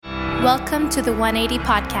Welcome to the 180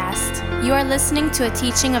 Podcast. You are listening to a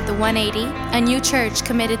teaching of the 180, a new church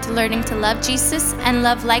committed to learning to love Jesus and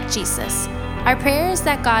love like Jesus. Our prayer is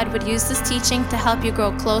that God would use this teaching to help you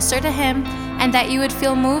grow closer to Him and that you would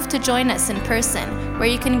feel moved to join us in person, where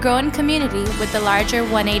you can grow in community with the larger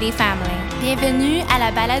 180 family. Bienvenue à la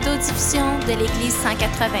balado-diffusion de l'Église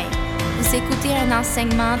 180. Vous écoutez un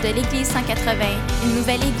enseignement de l'Église 180, une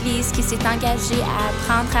nouvelle Église qui s'est engagée à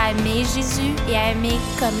apprendre à aimer Jésus et à aimer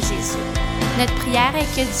comme Jésus. Notre prière est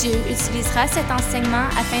que Dieu utilisera cet enseignement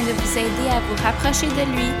afin de vous aider à vous rapprocher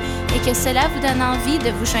de lui et que cela vous donne envie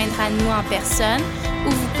de vous joindre à nous en personne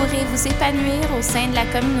où vous pourrez vous épanouir au sein de la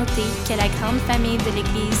communauté qu'est la grande famille de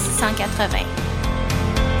l'Église 180.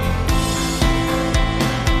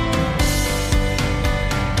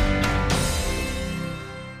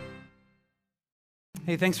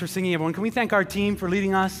 Hey, thanks for singing, everyone. Can we thank our team for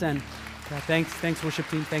leading us? And thanks, worship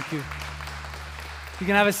team. Thank you. You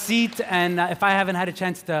can have a seat, and if I haven't had a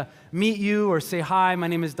chance to meet you or say hi, my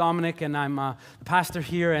name is Dominic, and I'm the pastor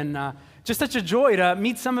here, and just such a joy to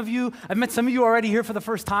meet some of you. I've met some of you already here for the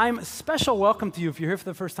first time. A special welcome to you if you're here for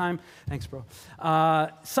the first time. Thanks, bro.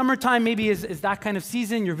 Summertime maybe is that kind of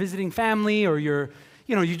season. You're visiting family, or you're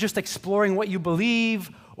just exploring what you believe,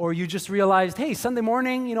 or you just realized, hey, Sunday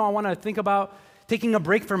morning, I want to think about taking a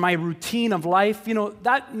break from my routine of life.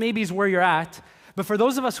 That maybe is where you're at. But for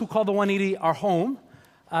those of us who call the 180 our home,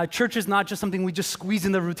 church is not just something we just squeeze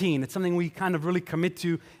in the routine. It's something we kind of really commit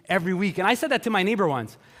to every week. And I said that to my neighbor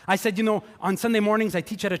once. I said, on Sunday mornings, I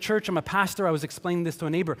teach at a church. I'm a pastor. I was explaining this to a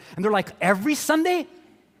neighbor. And they're like, every Sunday?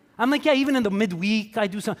 I'm like, yeah, even in the midweek, I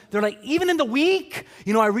do something. They're like, even in the week?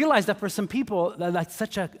 I realized that for some people, that's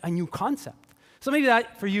such a new concept. So maybe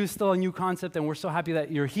that for you is still a new concept, and we're so happy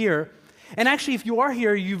that you're here. And actually, if you are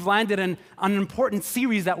here, you've landed in an important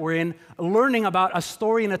series that we're in, learning about a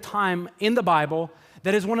story and a time in the Bible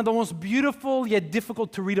that is one of the most beautiful yet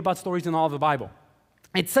difficult to read about stories in all of the Bible.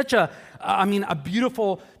 It's such a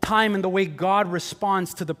beautiful time in the way God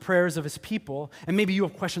responds to the prayers of His people. And maybe you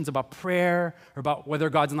have questions about prayer or about whether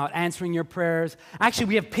God's not answering your prayers. Actually,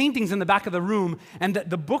 we have paintings in the back of the room, and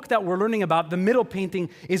the book that we're learning about, the middle painting,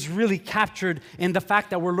 is really captured in the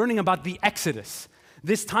fact that we're learning about the Exodus.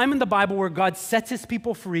 This time in the Bible where God sets His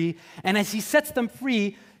people free, and as He sets them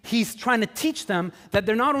free, He's trying to teach them that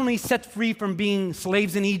they're not only set free from being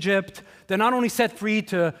slaves in Egypt, they're not only set free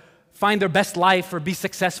to find their best life or be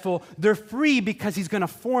successful, they're free because He's going to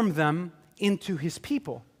form them into His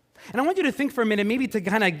people. And I want you to think for a minute, maybe to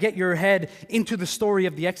kind of get your head into the story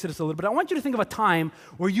of the Exodus a little bit, I want you to think of a time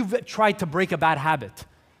where you've tried to break a bad habit.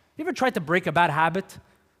 You ever tried to break a bad habit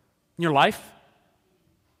in your life?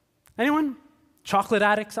 Anyone? Chocolate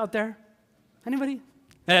addicts out there? Anybody?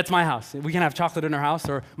 That's my house. We can have chocolate in our house,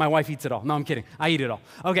 or my wife eats it all. No, I'm kidding. I eat it all.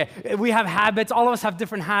 Okay, we have habits. All of us have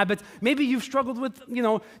different habits. Maybe you've struggled with,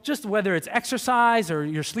 just whether it's exercise or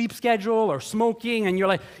your sleep schedule or smoking, and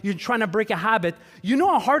you're trying to break a habit. You know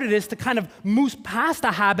how hard it is to kind of move past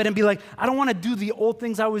a habit and be like, I don't want to do the old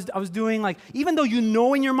things I was doing. Like, even though you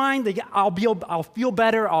know in your mind that I'll feel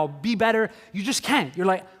better, I'll be better, you just can't. You're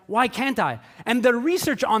like, why can't I? And the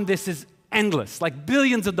research on this is endless. Like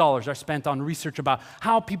billions of dollars are spent on research about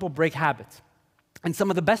how people break habits. And some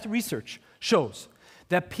of the best research shows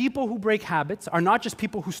that people who break habits are not just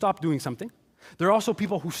people who stop doing something, they're also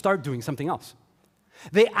people who start doing something else.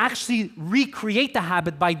 They actually recreate the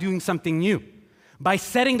habit by doing something new, by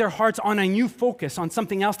setting their hearts on a new focus, on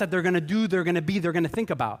something else that they're going to do, they're going to be, they're going to think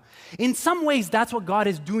about. In some ways, that's what God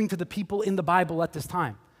is doing to the people in the Bible at this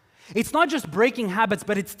time. It's not just breaking habits,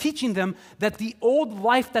 but it's teaching them that the old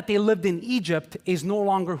life that they lived in Egypt is no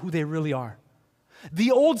longer who they really are.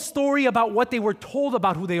 The old story about what they were told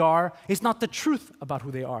about who they are is not the truth about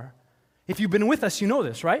who they are. If you've been with us, you know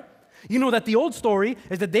this, right? You know that the old story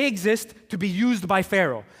is that they exist to be used by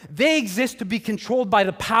Pharaoh. They exist to be controlled by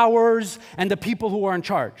the powers and the people who are in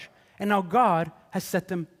charge. And now God has set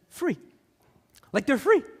them free. Like they're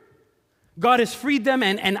free. God has freed them,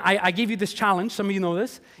 and I gave you this challenge, some of you know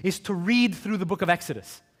this, is to read through the book of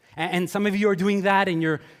Exodus. And some of you are doing that,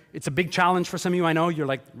 and it's a big challenge for some of you, I know. You're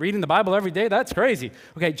like, reading the Bible every day? That's crazy.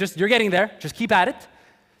 Okay, you're getting there. Just keep at it.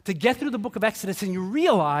 To get through the book of Exodus, and you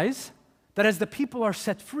realize that as the people are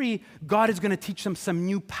set free, God is going to teach them some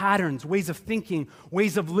new patterns, ways of thinking,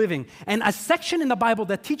 ways of living. And a section in the Bible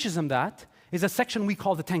that teaches them that is a section we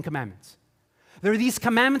call the Ten Commandments. There are these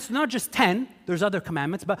commandments, not just 10, there's other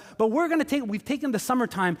commandments, but we've taken the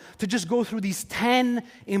summertime to just go through these 10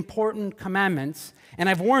 important commandments, and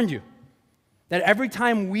I've warned you that every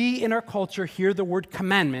time we in our culture hear the word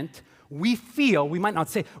commandment, we feel,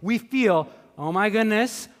 oh my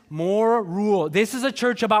goodness, more rule. This is a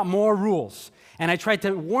church about more rules. And I tried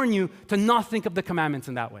to warn you to not think of the commandments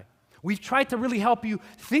in that way. We've tried to really help you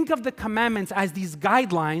think of the commandments as these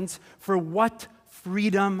guidelines for what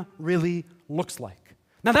freedom really looks like.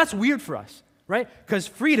 Now that's weird for us, right? Because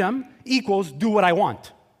freedom equals do what I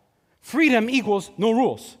want. Freedom equals no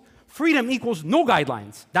rules. Freedom equals no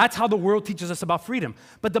guidelines. That's how the world teaches us about freedom.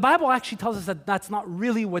 But the Bible actually tells us that that's not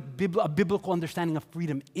really what a biblical understanding of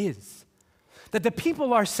freedom is. That the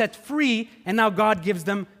people are set free, and now God gives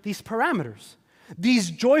them these parameters.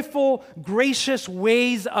 These joyful, gracious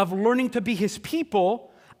ways of learning to be His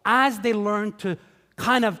people as they learn to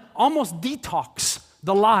kind of almost detox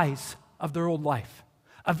the lies of their old life,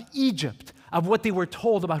 of Egypt, of what they were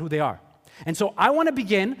told about who they are. And so I want to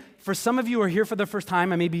begin. For some of you who are here for the first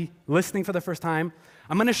time and maybe listening for the first time,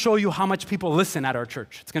 I'm going to show you how much people listen at our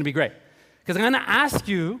church. It's going to be great. Because I'm going to ask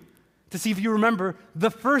you to see if you remember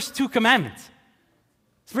the first 2 commandments.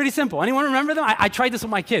 It's pretty simple. Anyone remember them? I tried this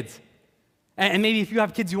with my kids. And maybe if you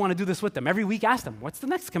have kids, you want to do this with them. Every week, ask them, what's the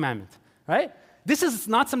next commandment? Right? This is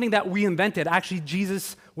not something that we invented. Actually,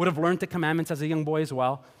 Jesus would have learned the commandments as a young boy as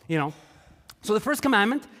well. So the first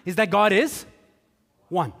commandment is that God is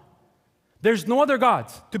one. There's no other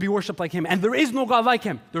gods to be worshipped like Him, and there is no God like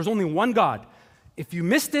Him. There's only one God. If you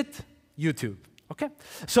missed it, YouTube. Okay?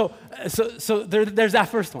 So there's that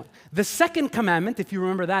first one. The second commandment, if you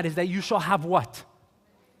remember that, is that you shall have what?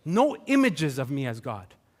 No images of me as God.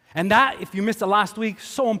 And that, if you missed it last week,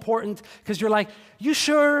 so important, because you're like, you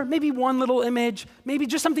sure? Maybe one little image, maybe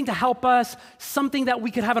just something to help us, something that we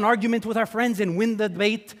could have an argument with our friends and win the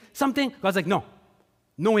debate, something. God's like, no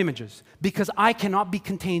images, because I cannot be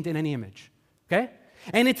contained in any image. Okay?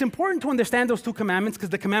 And it's important to understand those 2 commandments because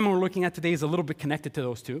the commandment we're looking at today is a little bit connected to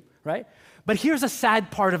those 2, right? But here's a sad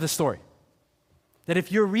part of the story. That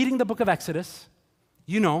if you're reading the book of Exodus,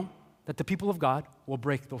 you know that the people of God will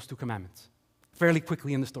break those 2 commandments fairly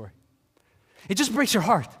quickly in the story. It just breaks your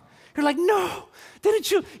heart. You're like, no, didn't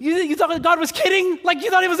you? You thought God was kidding? Like you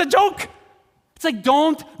thought it was a joke? It's like,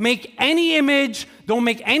 don't make any image, don't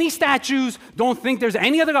make any statues, don't think there's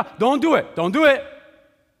any other God. Don't do it.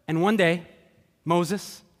 And one day,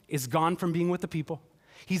 Moses is gone from being with the people.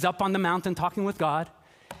 He's up on the mountain talking with God.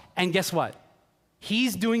 And guess what?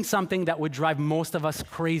 He's doing something that would drive most of us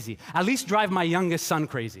crazy. At least drive my youngest son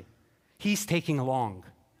crazy. He's taking long.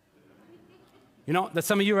 That's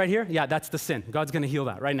some of you right here? Yeah, that's the sin. God's going to heal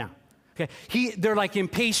that right now. Okay? They're like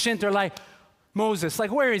impatient. They're like, Moses,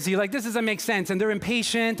 like, where is he? Like, this doesn't make sense. And they're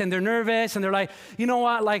impatient and they're nervous and they're like, you know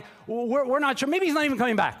what? Like, we're not sure. Maybe he's not even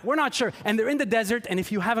coming back. We're not sure. And they're in the desert. And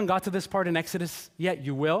if you haven't got to this part in Exodus yet,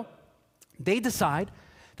 you will. They decide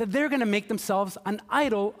that they're going to make themselves an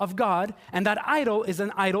idol of God. And that idol is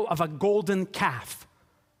an idol of a golden calf.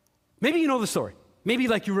 Maybe you know the story. Maybe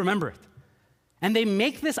like you remember it. And they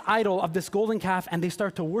make this idol of this golden calf and they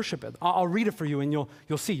start to worship it. I'll read it for you and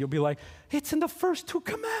you'll see. You'll be like, it's in the first 2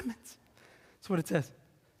 commandments. That's what it says.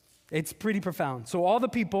 It's pretty profound. So all the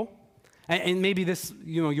people, and maybe this,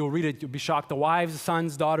 you'll read it, you'll be shocked. The wives,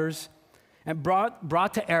 sons, daughters, and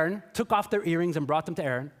brought to Aaron, took off their earrings and brought them to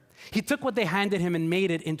Aaron. He took what they handed him and made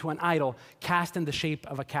it into an idol cast in the shape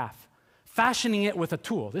of a calf, fashioning it with a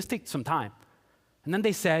tool. This takes some time. And then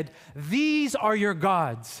they said, these are your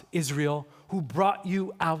gods, Israel, who brought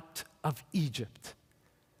you out of Egypt.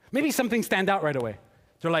 Maybe something stand out right away.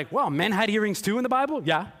 They're like, well, men had earrings too in the Bible?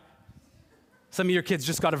 Yeah. Some of your kids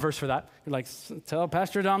just got a verse for that. You're like, tell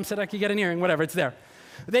Pastor Dom said I could get an earring, whatever, it's there.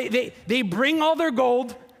 They bring all their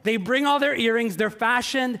gold, they bring all their earrings, they're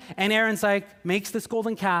fashioned, and Aaron's like, makes this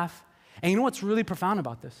golden calf. And you know what's really profound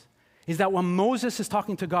about this? Is that when Moses is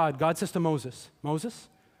talking to God, God says to Moses,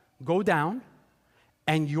 go down,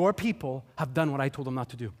 and your people have done what I told them not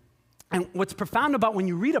to do. And what's profound about when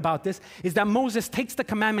you read about this is that Moses takes the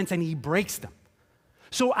commandments and he breaks them.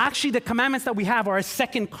 So actually the commandments that we have are a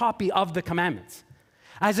second copy of the commandments,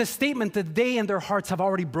 as a statement that they in their hearts have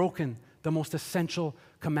already broken the most essential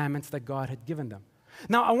commandments that God had given them.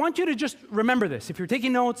 Now, I want you to just remember this. If you're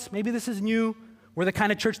taking notes, maybe this is new. We're the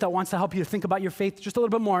kind of church that wants to help you to think about your faith just a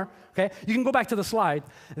little bit more, okay? You can go back to the slide.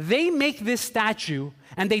 They make this statue,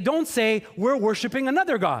 and they don't say, we're worshiping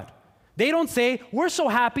another God. They don't say, we're so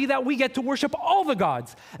happy that we get to worship all the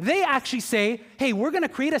gods. They actually say, hey, we're going to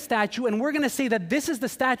create a statue, and we're going to say that this is the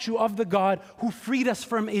statue of the God who freed us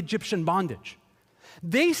from Egyptian bondage.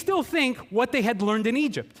 They still think what they had learned in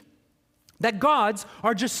Egypt, that gods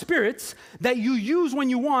are just spirits that you use when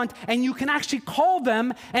you want, and you can actually call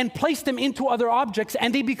them and place them into other objects,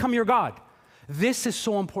 and they become your God. This is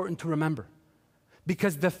so important to remember,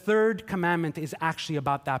 because the third commandment is actually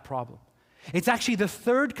about that problem. It's actually the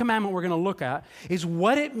third commandment we're going to look at, is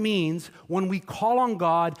what it means when we call on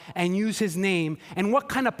God and use his name, and what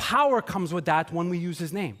kind of power comes with that when we use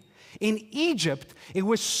his name. In Egypt, it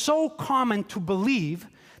was so common to believe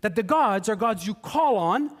that the gods are gods you call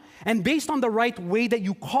on, and based on the right way that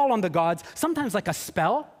you call on the gods, sometimes like a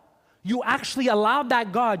spell, you actually allowed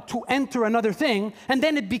that God to enter another thing, and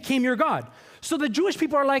then it became your God. So the Jewish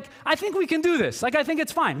people are like, I think we can do this. Like, I think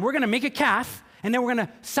it's fine. We're going to make a calf, and then we're going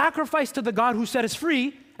to sacrifice to the God who set us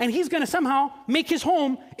free, and he's going to somehow make his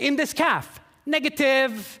home in this calf.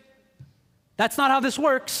 Negative. That's not how this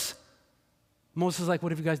works. Moses is like,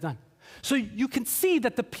 what have you guys done? So you can see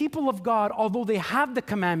that the people of God, although they have the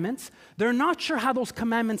commandments, they're not sure how those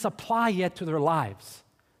commandments apply yet to their lives.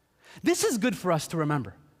 This is good for us to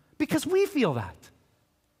remember, because we feel that.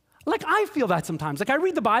 Like, I feel that sometimes. Like, I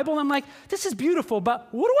read the Bible, and I'm like, this is beautiful, but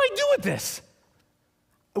what do I do with this?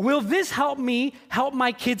 Will this help me help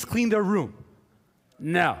my kids clean their room?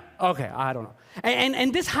 No. Okay, I don't know.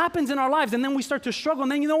 And this happens in our lives, and then we start to struggle,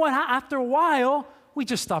 and then you know what? After a while, we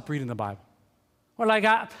just stop reading the Bible. Or like,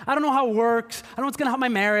 I don't know how it works. I don't know if it's going to help my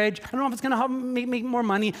marriage. I don't know if it's going to help me make more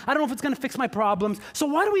money. I don't know if it's going to fix my problems. So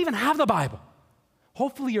why do we even have the Bible?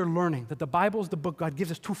 Hopefully you're learning that the Bible is the book God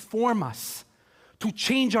gives us to form us, to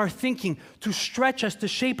change our thinking, to stretch us, to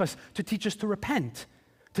shape us, to teach us to repent,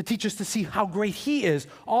 to teach us to see how great he is,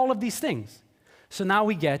 all of these things. So now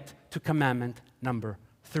we get to commandment number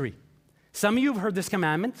 3. Some of you have heard this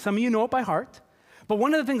commandment. Some of you know it by heart. But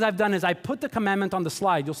one of the things I've done is I put the commandment on the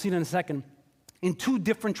slide. You'll see it in a second. In 2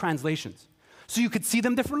 different translations. So you could see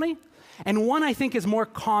them differently. And one I think is more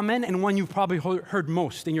common, and one you've probably heard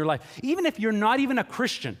most in your life. Even if you're not even a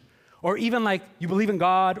Christian, or even like you believe in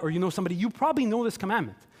God, or you know somebody, you probably know this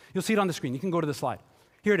commandment. You'll see it on the screen. You can go to the slide.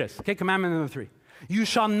 Here it is. Okay, commandment number 3. You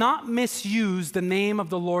shall not misuse the name of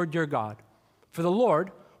the Lord your God, for the Lord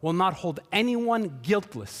will not hold anyone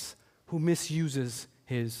guiltless who misuses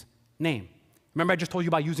his name. Remember I just told you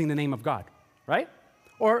about using the name of God, right?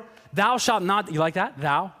 Or thou shalt not, you like that?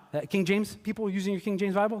 Thou, King James, people using your King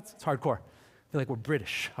James Bible? It's hardcore. I feel like we're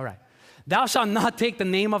British. All right. Thou shalt not take the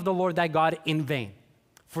name of the Lord thy God in vain,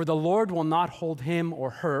 for the Lord will not hold him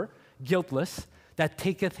or her guiltless that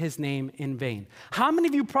taketh his name in vain. How many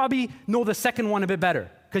of you probably know the second one a bit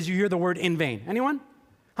better because you hear the word in vain? Anyone?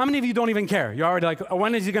 How many of you don't even care? You're already like,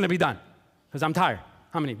 when is he going to be done? Because I'm tired.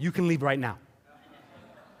 How many of you? You can leave right now.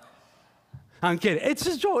 I'm kidding. It's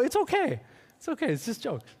just joke. It's okay. It's okay, it's just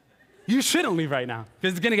jokes. You shouldn't leave right now,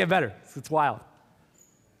 because it's going to get better. It's wild.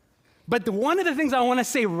 But one of the things I want to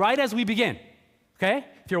say right as we begin, okay?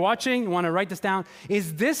 If you're watching, you want to write this down,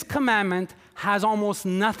 is this commandment has almost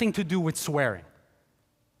nothing to do with swearing.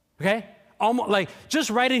 Okay? Almost, like,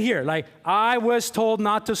 just write it here. Like, I was told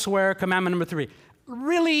not to swear, commandment number 3.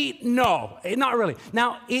 Really? No, not really.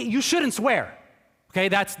 Now, you shouldn't swear. Okay,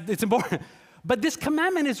 it's important. But this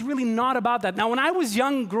commandment is really not about that. Now, when I was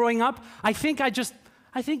young growing up, I think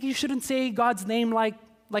you shouldn't say God's name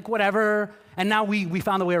like whatever. And now we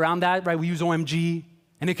found a way around that, right? We use OMG,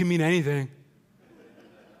 and it can mean anything.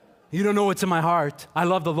 You don't know what's in my heart. I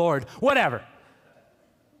love the Lord. Whatever.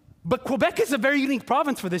 But Quebec is a very unique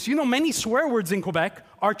province for this. You know, many swear words in Quebec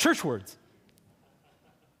are church words.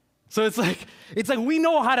 So it's like we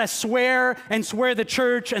know how to swear and swear the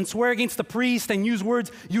church and swear against the priest and use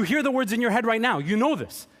words. You hear the words in your head right now. You know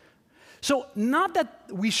this. So not that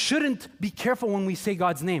we shouldn't be careful when we say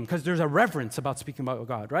God's name, because there's a reverence about speaking about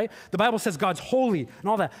God, right? The Bible says God's holy and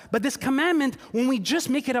all that. But this commandment, when we just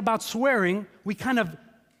make it about swearing,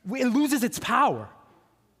 it loses its power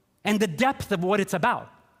and the depth of what it's about.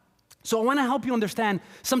 So I want to help you understand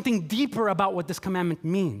something deeper about what this commandment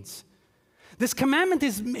means. This commandment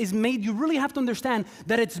is made, you really have to understand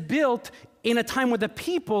that it's built in a time where the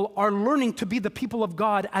people are learning to be the people of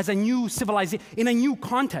God as a new civilization, in a new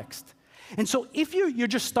context. And so if you're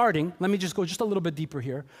just starting, let me just go just a little bit deeper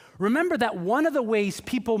here. Remember that one of the ways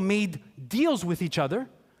people made deals with each other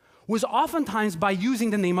was oftentimes by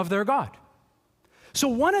using the name of their God. So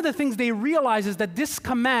one of the things they realize is that this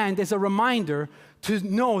command is a reminder to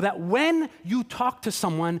know that when you talk to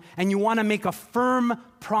someone and you want to make a firm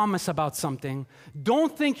promise about something,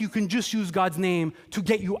 don't think you can just use God's name to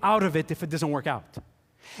get you out of it if it doesn't work out.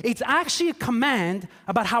 It's actually a command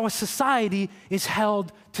about how a society is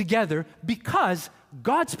held together, because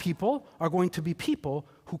God's people are going to be people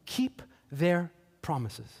who keep their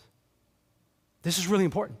promises. This is really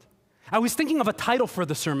important. I was thinking of a title for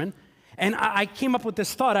the sermon, and I came up with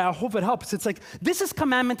this thought. I hope it helps. It's like,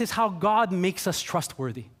 commandment is how God makes us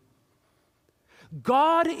trustworthy.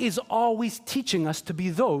 God is always teaching us to be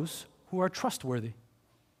those who are trustworthy.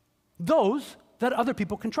 Those that other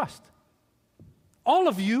people can trust. All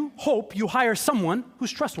of you hope you hire someone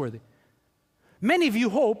who's trustworthy. Many of you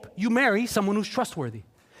hope you marry someone who's trustworthy.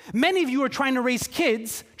 Many of you are trying to raise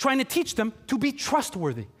kids, trying to teach them to be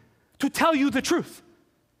trustworthy, to tell you the truth.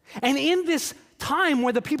 And in this time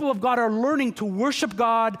where the people of God are learning to worship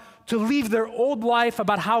God, to leave their old life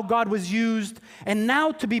about how God was used, and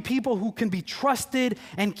now to be people who can be trusted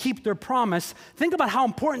and keep their promise, think about how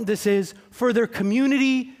important this is for their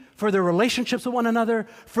community, for their relationships with one another,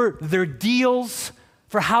 for their deals,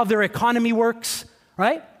 for how their economy works,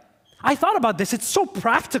 right? I thought about this. It's so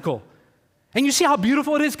practical. And you see how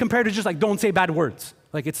beautiful it is compared to just like, don't say bad words.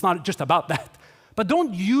 Like, it's not just about that. But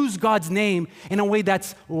don't use God's name in a way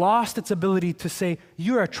that's lost its ability to say,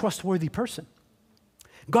 you're a trustworthy person.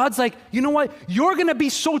 God's like, you know what? You're going to be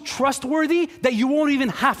so trustworthy that you won't even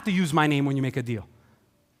have to use my name when you make a deal.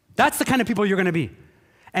 That's the kind of people you're going to be.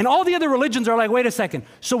 And all the other religions are like, wait a second.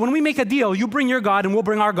 So when we make a deal, you bring your God and we'll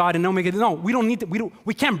bring our God and they'll make it. No, we don't need to.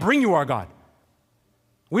 We can't bring you our God.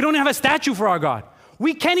 We don't have a statue for our God.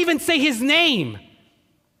 We can't even say his name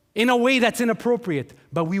in a way that's inappropriate,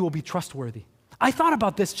 but we will be trustworthy. I thought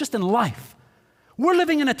about this just in life. We're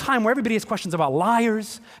living in a time where everybody has questions about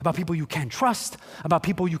liars, about people you can't trust, about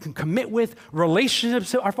people you can commit with,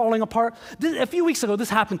 relationships are falling apart. A few weeks ago, this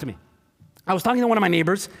happened to me. I was talking to one of my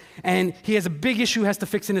neighbors, and he has a big issue he has to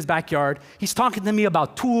fix in his backyard. He's talking to me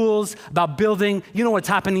about tools, about building. You know what's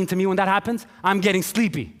happening to me when that happens? I'm getting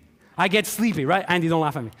sleepy. I get sleepy, right? Andy, don't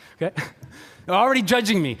laugh at me, okay? They're already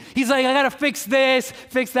judging me. He's like, I gotta fix this,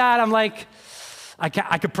 fix that. I'm like, I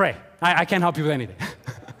could pray. I can't help you with anything.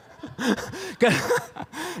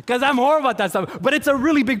 Because I'm horrible at that stuff. But it's a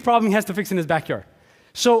really big problem he has to fix in his backyard.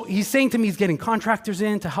 So he's saying to me he's getting contractors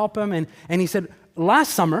in to help him. And he said,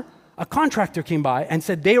 last summer, a contractor came by and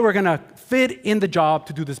said they were going to fit in the job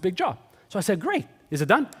to do this big job. So I said, great. Is it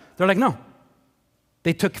done? They're like, no.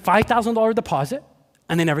 They took $5,000 deposit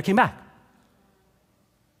and they never came back.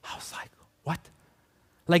 I was like, what?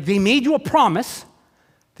 Like they made you a promise.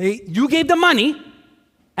 You gave the money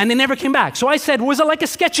and they never came back. So I said, was it like a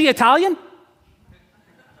sketchy Italian?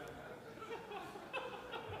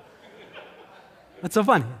 That's so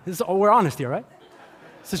funny. We're honest here, right?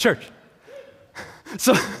 It's a church.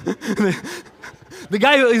 So the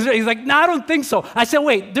guy, he's like, no, I don't think so. I said,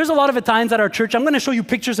 wait, there's a lot of Italians at our church. I'm going to show you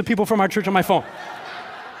pictures of people from our church on my phone.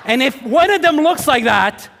 And if one of them looks like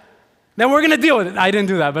that, then we're going to deal with it. I didn't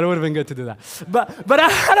do that, but it would have been good to do that. But I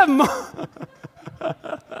had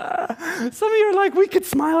some of you are like, we could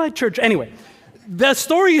smile at church. Anyway, the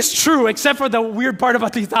story is true, except for the weird part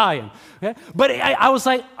about the Italian. Okay? But I was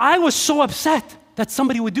like, I was so upset that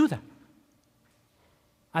somebody would do that.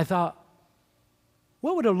 I thought,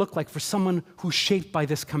 what would it look like for someone who's shaped by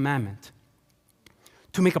this commandment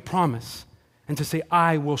to make a promise and to say,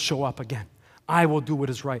 I will show up again. I will do what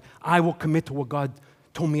is right. I will commit to what God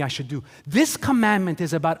told me I should do. This commandment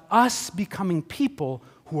is about us becoming people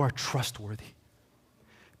who are trustworthy.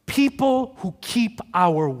 People who keep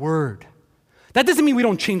our word. That doesn't mean we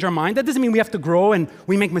don't change our mind. That doesn't mean we have to grow and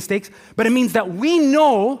we make mistakes. But it means that we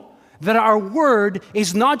know that our word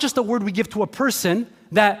is not just a word we give to a person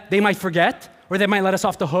that they might forget, or they might let us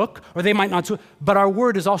off the hook, or they might not, but our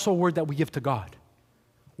word is also a word that we give to God.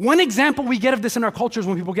 One example we get of this in our culture is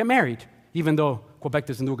when people get married, even though Quebec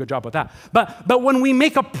doesn't do a good job with that. But when we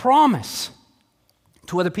make a promise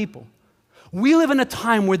to other people, we live in a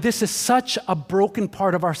time where this is such a broken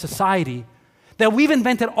part of our society that we've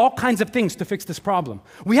invented all kinds of things to fix this problem.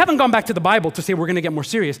 We haven't gone back to the Bible to say we're going to get more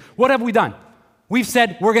serious. What have we done? We've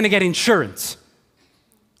said we're going to get insurance.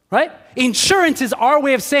 Right? Insurance is our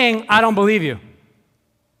way of saying, I don't believe you.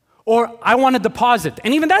 Or I want a deposit.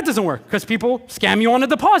 And even that doesn't work because people scam you on a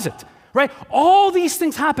deposit. Right? All these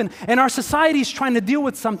things happen. And our society is trying to deal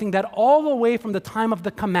with something that all the way from the time of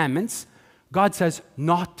the commandments, God says,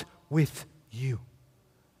 not with you.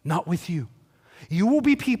 Not with you. You will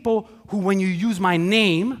be people who, when you use my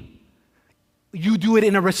name, you do it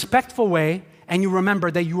in a respectful way, and you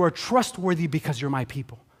remember that you are trustworthy because you're my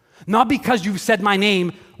people. Not because you've said my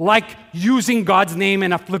name, like using God's name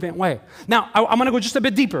in a flippant way. Now, I'm going to go just a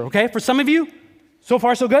bit deeper, okay? For some of you, so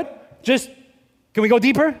far so good? Can we go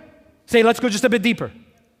deeper? Say, let's go just a bit deeper.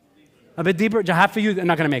 A bit deeper? Half of you are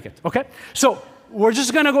not going to make it, okay? So we're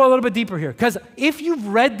just going to go a little bit deeper here. Because if you've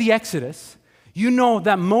read the Exodus, you know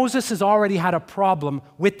that Moses has already had a problem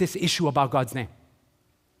with this issue about God's name.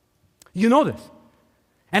 You know this.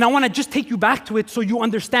 And I want to just take you back to it so you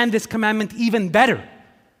understand this commandment even better.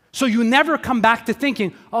 So you never come back to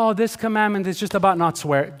thinking, oh, this commandment is just about not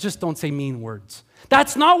swear. Just don't say mean words.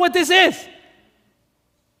 That's not what this is.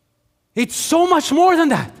 It's so much more than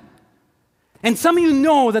that. And some of you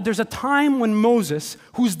know that there's a time when Moses,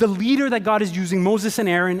 who's the leader that God is using, Moses and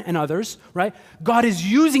Aaron and others, right? God is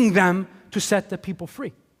using them to set the people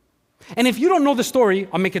free. And if you don't know the story,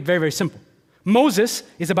 I'll make it very, very simple. Moses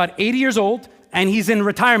is about 80 years old, and he's in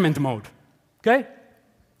retirement mode, okay?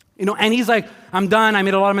 And he's like, I'm done. I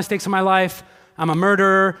made a lot of mistakes in my life. I'm a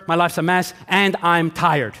murderer. My life's a mess, and I'm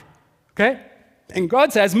tired, okay? And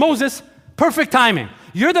God says, Moses, perfect timing.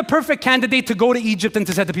 You're the perfect candidate to go to Egypt and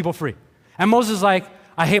to set the people free. And Moses is like,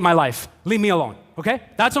 I hate my life. Leave me alone, okay?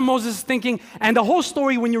 That's what Moses is thinking. And the whole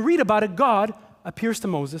story, when you read about it, God appears to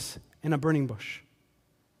Moses in a burning bush.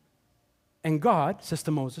 And God says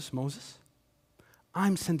to Moses, Moses,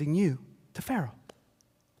 I'm sending you to Pharaoh.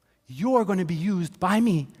 You're going to be used by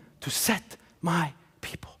me to set my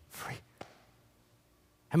people free.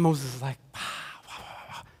 And Moses is like,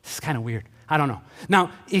 wow, this is kind of weird. I don't know.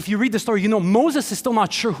 Now, if you read the story, Moses is still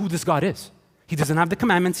not sure who this God is. He doesn't have the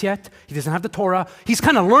commandments yet. He doesn't have the Torah. He's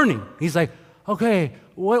kind of learning. He's like, okay,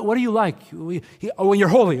 what do you like? When you're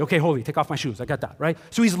holy. Okay, holy. Take off my shoes. I got that, right?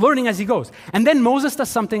 So he's learning as he goes. And then Moses does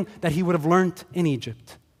something that he would have learned in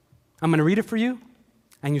Egypt. I'm going to read it for you,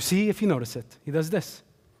 and you see if you notice it. He does this.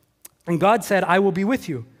 And God said, I will be with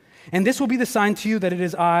you, and this will be the sign to you that it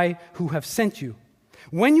is I who have sent you.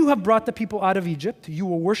 When you have brought the people out of Egypt, you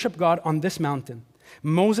will worship God on this mountain.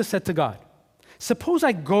 Moses said to God, suppose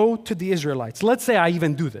I go to the Israelites, let's say I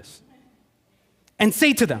even do this, and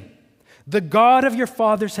say to them, the God of your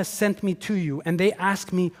fathers has sent me to you, and they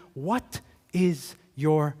ask me, what is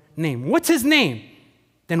your name? What's his name?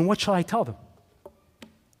 Then what shall I tell them?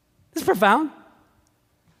 This is profound.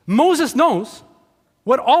 Moses knows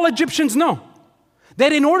what all Egyptians know,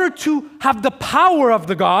 that in order to have the power of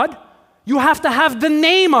the God, you have to have the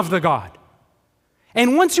name of the God.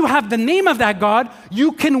 And once you have the name of that God,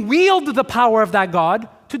 you can wield the power of that God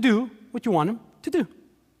to do what you want him to do.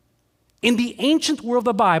 In the ancient world of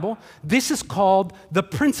the Bible, this is called the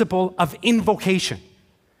principle of invocation.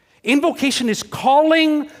 Invocation is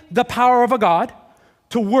calling the power of a God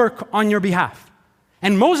to work on your behalf.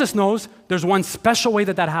 And Moses knows there's one special way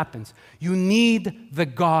that happens. You need the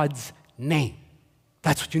God's name.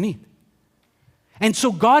 That's what you need. And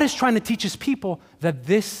so God is trying to teach his people that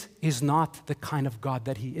this is not the kind of God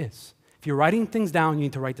that he is. If you're writing things down, you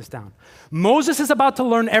need to write this down. Moses is about to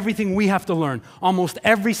learn everything we have to learn almost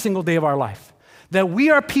every single day of our life. That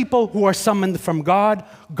we are people who are summoned from God.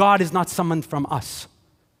 God is not summoned from us.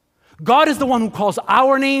 God is the one who calls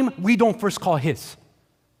our name. We don't first call his.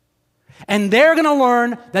 And they're going to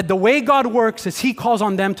learn that the way God works is he calls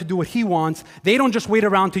on them to do what he wants. They don't just wait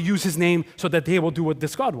around to use his name so that they will do what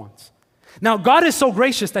this God wants. Now, God is so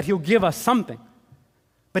gracious that he'll give us something.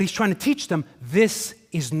 But he's trying to teach them, this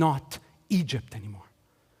is not Egypt anymore.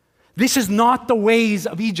 This is not the ways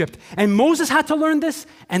of Egypt. And Moses had to learn this,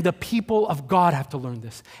 and the people of God have to learn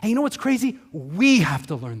this. And you know what's crazy? We have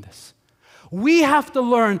to learn this. We have to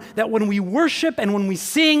learn that when we worship and when we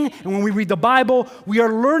sing and when we read the Bible, we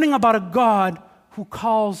are learning about a God who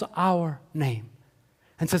calls our name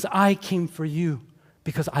and says, I came for you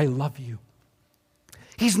because I love you.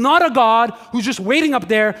 He's not a God who's just waiting up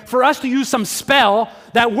there for us to use some spell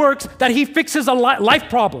that works, that he fixes life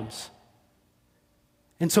problems.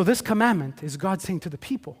 And so this commandment is God saying to the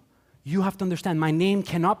people, you have to understand my name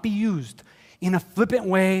cannot be used in a flippant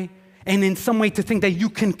way and in some way to think that you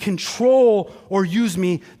can control or use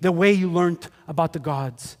me the way you learned about the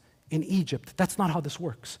gods in Egypt. That's not how this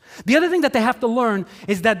works. The other thing that they have to learn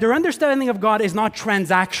is that their understanding of God is not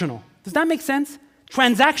transactional. Does that make sense?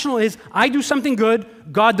 Transactional is, I do something good,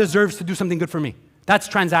 God deserves to do something good for me. That's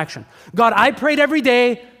transaction. God, I prayed every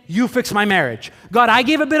day, you fix my marriage. God, I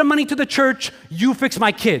gave a bit of money to the church, you fix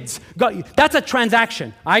my kids. God, that's a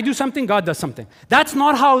transaction. I do something, God does something. That's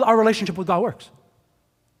not how our relationship with God works.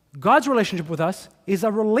 God's relationship with us is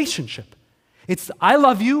a relationship. It's, I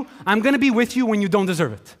love you, I'm going to be with you when you don't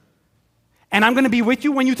deserve it. And I'm going to be with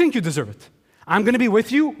you when you think you deserve it. I'm going to be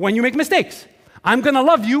with you when you make mistakes. I'm going to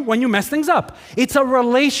love you when you mess things up. It's a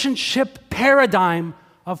relationship paradigm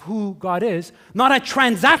of who God is, not a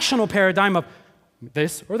transactional paradigm of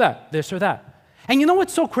this or that, this or that. And you know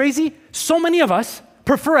what's so crazy? So many of us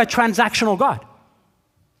prefer a transactional God.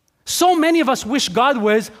 So many of us wish God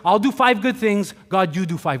was, I'll do 5 good things, God, you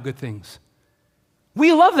do 5 good things.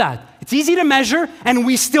 We love that. It's easy to measure, and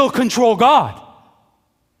we still control God.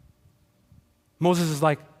 Moses is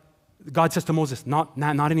like, God says to Moses, not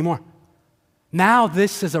anymore. Now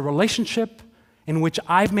this is a relationship in which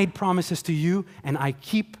I've made promises to you and I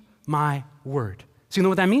keep my word. So you know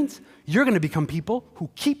what that means? You're going to become people who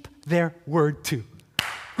keep their word too.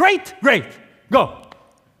 Great, go.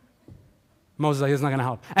 Moses is like, it's not going to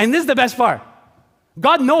help. And this is the best part.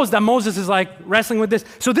 God knows that Moses is like wrestling with this.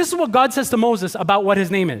 So this is what God says to Moses about what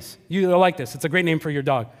his name is. You'll like this. It's a great name for your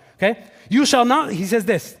dog. Okay? You shall not, he says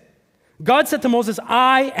this. God said to Moses,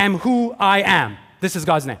 I am who I am. This is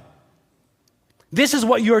God's name. This is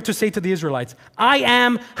what you are to say to the Israelites. I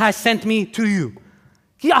am has sent me to you.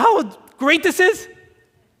 How great this is?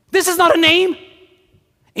 This is not a name.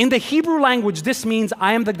 In the Hebrew language, this means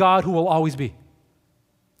I am the God who will always be.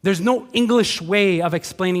 There's no English way of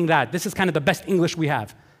explaining that. This is kind of the best English we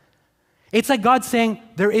have. It's like God saying,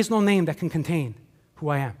 there is no name that can contain who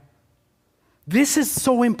I am. This is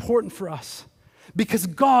so important for us because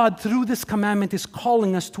God, through this commandment, is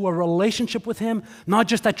calling us to a relationship with Him, not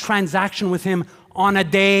just a transaction with Him on a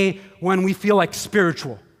day when we feel like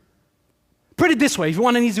spiritual. Put it this way, if you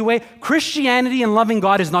want an easy way, Christianity and loving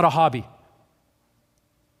God is not a hobby.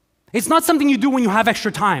 It's not something you do when you have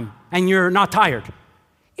extra time and you're not tired.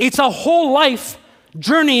 It's a whole life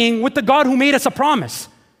journeying with the God who made us a promise.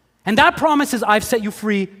 And that promise is, I've set you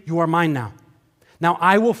free, you are mine now. Now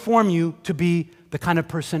I will form you to be the kind of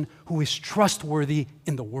person who is trustworthy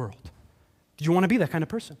in the world. Do you want to be that kind of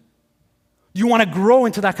person? Do you want to grow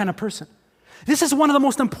into that kind of person? This is one of the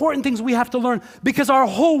most important things we have to learn because our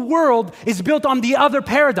whole world is built on the other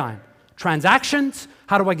paradigm. Transactions,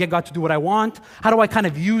 how do I get God to do what I want? How do I kind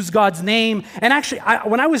of use God's name? And actually,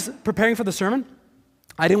 when I was preparing for the sermon,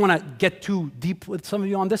 I didn't want to get too deep with some of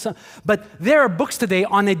you on this, but there are books today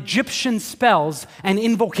on Egyptian spells and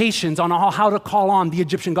invocations on how to call on the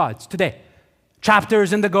Egyptian gods today.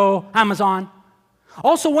 Chapters, Indigo, Amazon.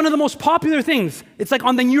 Also, one of the most popular things, it's like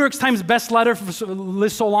on the New York Times bestseller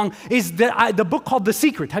list so long, is the book called The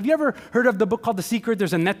Secret. Have you ever heard of the book called The Secret?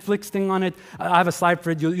 There's a Netflix thing on it. I have a slide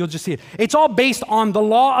for it. You'll just see it. It's all based on the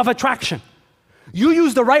law of attraction. You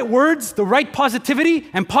use the right words, the right positivity,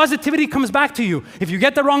 and positivity comes back to you. If you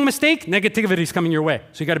get the wrong mistake, negativity is coming your way.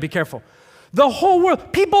 So you got to be careful. The whole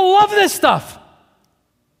world, people love this stuff.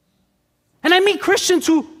 And I meet Christians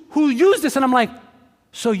who use this, and I'm like,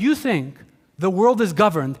 so you think the world is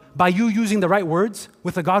governed by you using the right words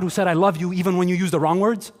with a God who said, I love you even when you use the wrong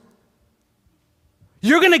words?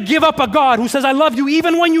 You're going to give up a God who says, I love you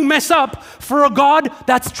even when you mess up for a God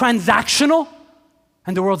that's transactional?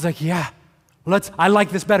 And the world's like, yeah, I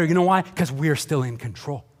like this better. You know why? Because we're still in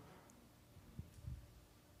control.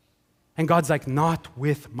 And God's like, not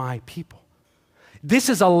with my people. This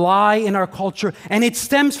is a lie in our culture, and it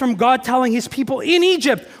stems from God telling His people in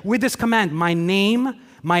Egypt with this command, my name,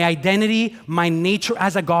 my identity, my nature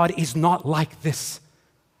as a God is not like this.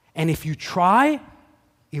 And if you try,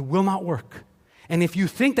 it will not work. And if you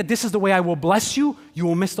think that this is the way I will bless you, you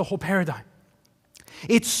will miss the whole paradigm.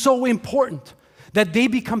 It's so important that they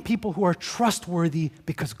become people who are trustworthy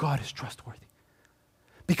because God is trustworthy.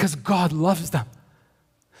 Because God loves them.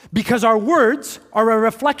 Because our words are a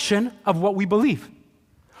reflection of what we believe.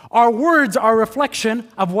 Our words are a reflection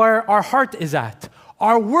of where our heart is at.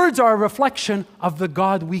 Our words are a reflection of the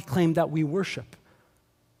God we claim that we worship.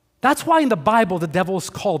 That's why in the Bible the devil is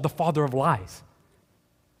called the father of lies.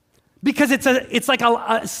 Because it's like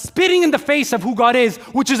a spitting in the face of who God is,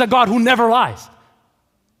 which is a God who never lies.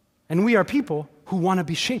 And we are people who want to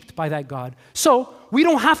be shaped by that God. So we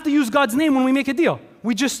don't have to use God's name when we make a deal.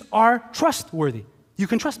 We just are trustworthy. You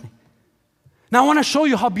can trust me. Now I want to show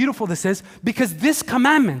you how beautiful this is because this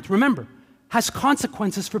commandment, remember, has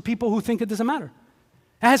consequences for people who think it doesn't matter.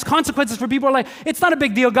 It has consequences for people who are like, it's not a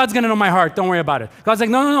big deal. God's going to know my heart. Don't worry about it. God's like,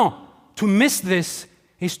 no. To miss this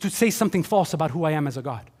is to say something false about who I am as a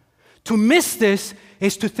God. To miss this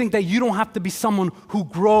is to think that you don't have to be someone who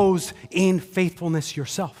grows in faithfulness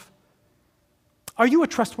yourself. Are you a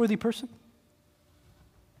trustworthy person?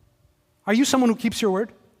 Are you someone who keeps your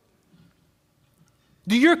word?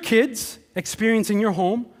 Do your kids experience in your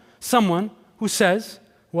home someone who says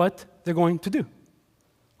what they're going to do?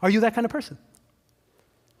 Are you that kind of person?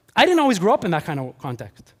 I didn't always grow up in that kind of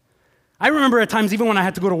context. I remember at times, even when I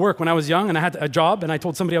had to go to work when I was young and I had a job and I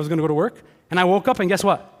told somebody I was going to go to work, and I woke up and guess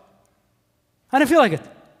what? I didn't feel like it.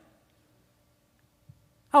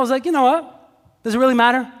 I was like, you know what? Does it really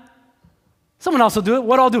matter? Someone else will do it.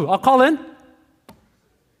 What I'll do? I'll call in.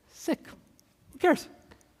 Sick. Who cares?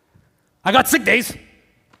 I got sick days.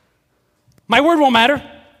 My word won't matter.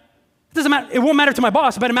 It doesn't matter. It won't matter to my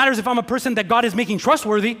boss, but it matters if I'm a person that God is making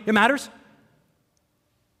trustworthy. It matters.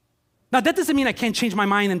 Now, that doesn't mean I can't change my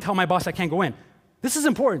mind and tell my boss I can't go in. This is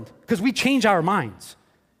important because we change our minds.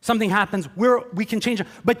 Something happens, we can change it.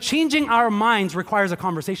 But changing our minds requires a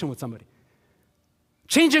conversation with somebody.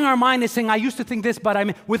 Changing our mind is saying, I used to think this,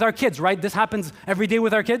 but with our kids, right? This happens every day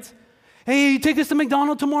with our kids. Hey, take us to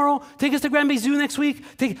McDonald's tomorrow. Take us to Granby Zoo next week.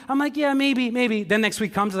 I'm like, yeah, maybe. Then next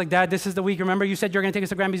week comes, like, Dad, this is the week. Remember you said you're going to take us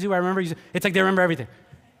to Granby Zoo? I remember. It's like they remember everything.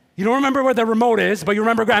 You don't remember where the remote is, but you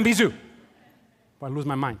remember Granby Zoo. Well, I lose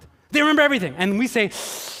my mind. They remember everything. And we say,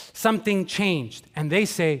 something changed. And they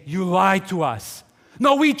say, you lied to us.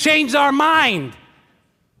 No, we changed our mind.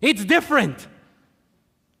 It's different.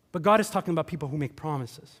 But God is talking about people who make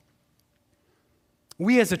promises.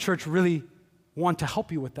 We as a church really want to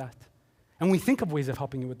help you with that. And we think of ways of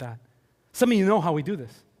helping you with that. Some of you know how we do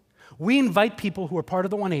this. We invite people who are part of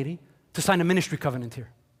the 180 to sign a ministry covenant here.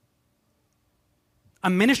 A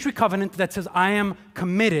ministry covenant that says, I am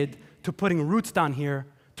committed to putting roots down here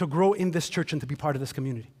to grow in this church and to be part of this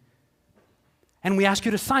community. And we ask you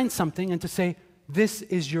to sign something and to say, this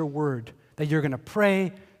is your word, that you're going to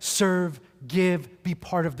pray, serve, give, be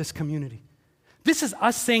part of this community. This is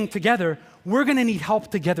us saying together, we're going to need help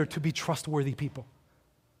together to be trustworthy people.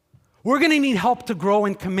 We're going to need help to grow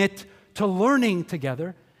and commit to learning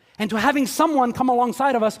together and to having someone come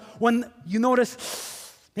alongside of us when you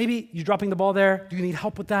notice, maybe you're dropping the ball there. Do you need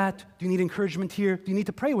help with that? Do you need encouragement here? Do you need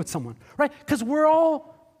to pray with someone? Right? Because we're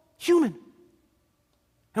all human.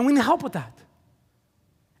 And we need help with that.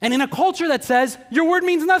 And in a culture that says, your word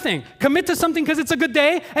means nothing. Commit to something because it's a good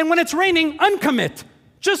day, and when it's raining, uncommit.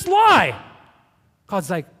 Just lie. God's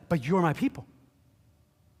like, but you're my people.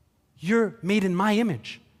 You're made in my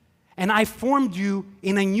image. And I formed you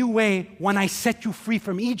in a new way when I set you free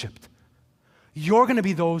from Egypt. You're going to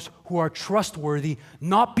be those who are trustworthy,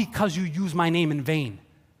 not because you use my name in vain,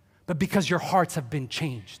 but because your hearts have been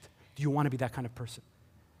changed. Do you want to be that kind of person?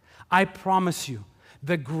 I promise you,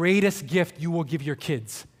 the greatest gift you will give your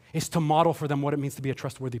kids is to model for them what it means to be a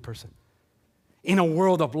trustworthy person. In a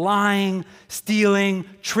world of lying, stealing,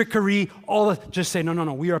 trickery, just say,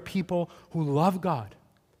 no, we are people who love God.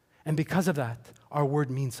 And because of that, our word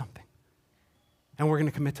means something. And we're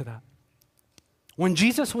going to commit to that. When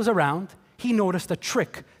Jesus was around, he noticed a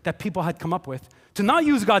trick that people had come up with to not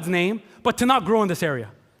use God's name, but to not grow in this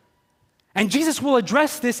area. And Jesus will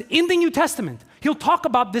address this in the New Testament. He'll talk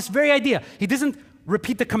about this very idea. He doesn't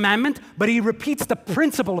repeat the commandment, but he repeats the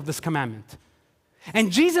principle of this commandment.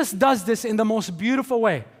 And Jesus does this in the most beautiful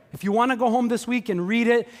way. If you want to go home this week and read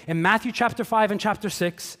it in Matthew chapter 5 and chapter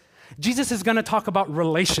 6, Jesus is going to talk about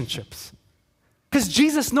relationships. Because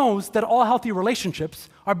Jesus knows that all healthy relationships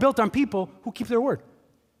are built on people who keep their word.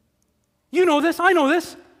 You know this, I know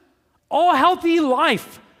this. All healthy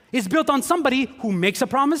life is built on somebody who makes a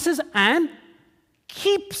promises and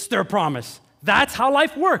keeps their promise. That's how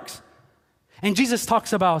life works. And Jesus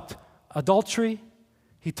talks about adultery.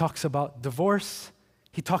 He talks about divorce.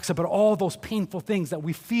 He talks about all those painful things that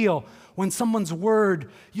we feel when someone's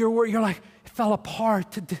word, you're like, it fell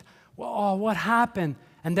apart. Oh, what happened?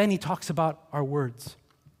 And then he talks about our words.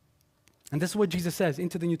 And this is what Jesus says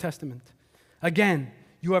into the New Testament. Again,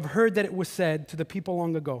 you have heard that it was said to the people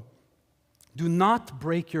long ago, do not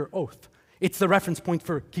break your oath. It's the reference point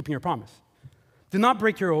for keeping your promise. Do not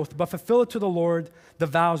break your oath, but fulfill it to the Lord, the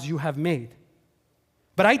vows you have made.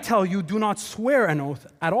 But I tell you, do not swear an oath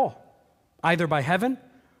at all, either by heaven,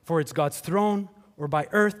 for it's God's throne, or by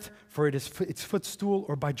earth, for it is its footstool,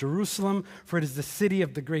 or by Jerusalem, for it is the city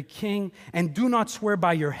of the great king. And do not swear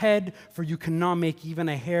by your head, for you cannot make even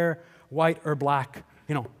a hair white or black,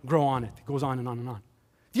 grow on it. It goes on and on and on.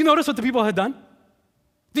 Do you notice what the people had done?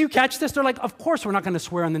 Do you catch this? They're like, of course we're not going to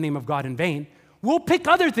swear on the name of God in vain. We'll pick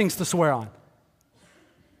other things to swear on.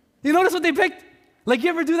 Do you notice what they picked? Like, you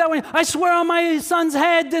ever do that when I swear on my son's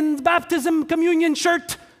head and baptism communion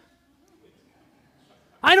shirt?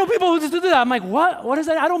 I know people who just do that. I'm like, what? What is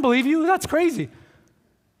that? I don't believe you. That's crazy.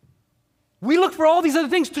 We look for all these other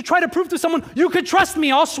things to try to prove to someone, you could trust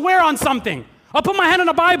me. I'll swear on something. I'll put my hand on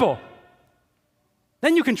a Bible.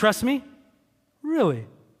 Then you can trust me. Really?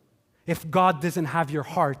 If God doesn't have your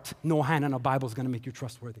heart, no hand on a Bible is going to make you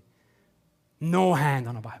trustworthy. No hand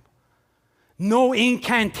on a Bible. No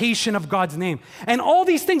incantation of God's name. And all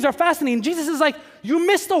these things are fascinating. Jesus is like, you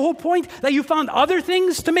missed the whole point that you found other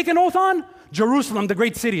things to make an oath on? Jerusalem, the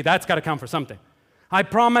great city, that's got to count for something. I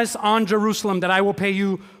promise on Jerusalem that I will pay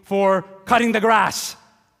you for cutting the grass.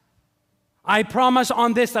 I promise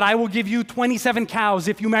on this that I will give you 27 cows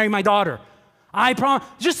if you marry my daughter. I promise.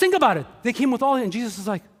 Just think about it. They came with all it, and Jesus is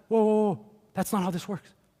like, whoa, that's not how this works.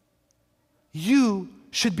 You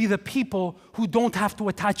should be the people who don't have to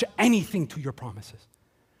attach anything to your promises.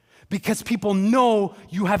 Because people know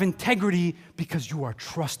you have integrity because you are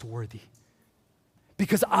trustworthy.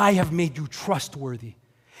 Because I have made you trustworthy.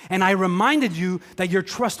 And I reminded you that your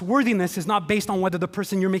trustworthiness is not based on whether the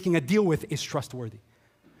person you're making a deal with is trustworthy.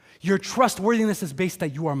 Your trustworthiness is based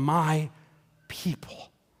that you are my people.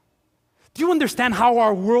 Do you understand how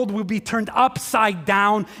our world will be turned upside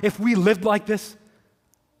down if we lived like this?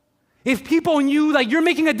 If people knew that you're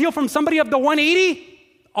making a deal from somebody of the 180,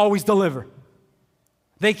 always deliver.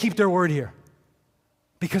 They keep their word here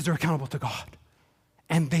because they're accountable to God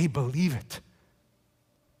and they believe it.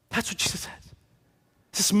 That's what Jesus says.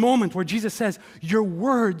 This moment where Jesus says, your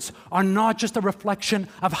words are not just a reflection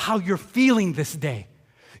of how you're feeling this day.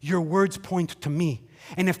 Your words point to me.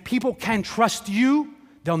 And if people can't trust you,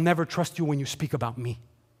 they'll never trust you when you speak about me.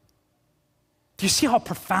 Do you see how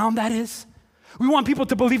profound that is? We want people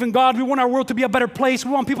to believe in God. We want our world to be a better place.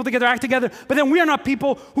 We want people to get their act together. But then we are not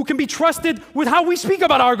people who can be trusted with how we speak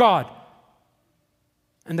about our God.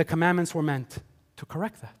 And the commandments were meant to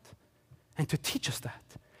correct that and to teach us that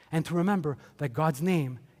and to remember that God's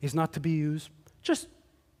name is not to be used just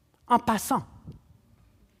en passant.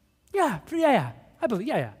 Yeah, I believe,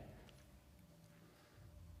 yeah.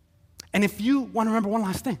 And if you want to remember one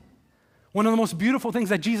last thing, one of the most beautiful things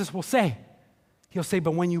that Jesus will say, he'll say,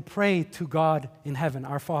 but when you pray to God in heaven,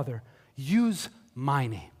 our Father, use my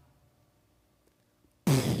name.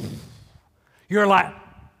 You're like,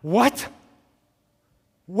 what?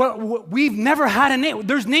 We've never had a name.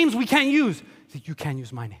 There's names we can't use. You can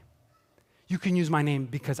use my name. You can use my name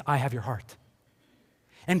because I have your heart.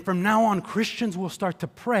 And from now on, Christians will start to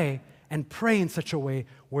pray and pray in such a way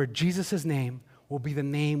where Jesus' name will be the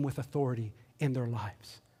name with authority in their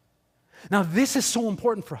lives. Now, this is so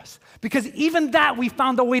important for us because even that we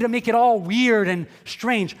found a way to make it all weird and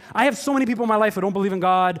strange. I have so many people in my life who don't believe in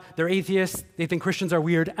God. They're atheists. They think Christians are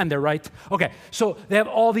weird, and they're right. Okay, so they have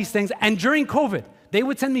all these things. And during COVID, they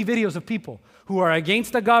would send me videos of people who are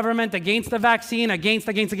against the government, against the vaccine, against.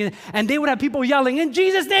 And they would have people yelling, in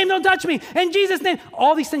Jesus' name, don't touch me. In Jesus' name.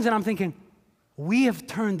 All these things. And I'm thinking, we have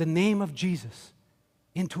turned the name of Jesus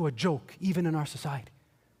into a joke, even in our society.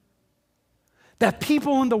 That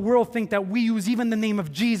people in the world think that we use even the name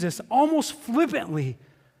of Jesus almost flippantly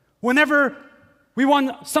whenever we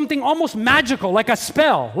want something almost magical, like a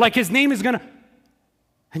spell, like his name is gonna.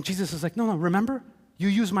 And Jesus is like, no, remember? You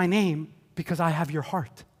use my name because I have your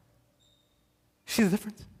heart. See the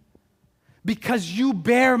difference? Because you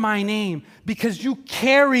bear my name, because you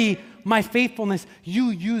carry my faithfulness, you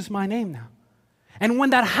use my name now. And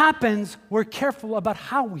when that happens, we're careful about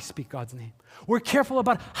how we speak God's name. We're careful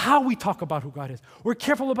about how we talk about who God is. We're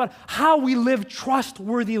careful about how we live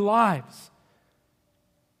trustworthy lives.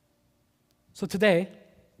 So today,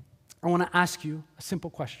 I want to ask you a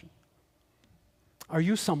simple question. Are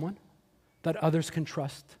you someone that others can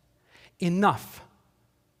trust enough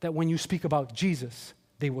that when you speak about Jesus,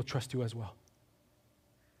 they will trust you as well?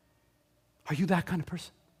 Are you that kind of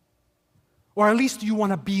person? Or at least do you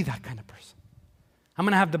want to be that kind of person? I'm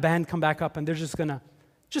going to have the band come back up, and they're just going to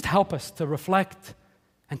help us to reflect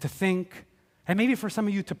and to think, and maybe for some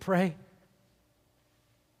of you to pray.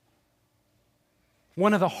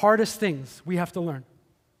 One of the hardest things we have to learn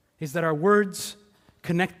is that our words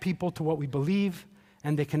connect people to what we believe,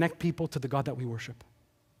 and they connect people to the God that we worship.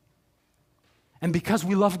 And because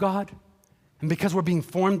we love God, and because we're being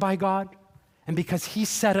formed by God, and because He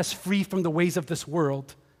set us free from the ways of this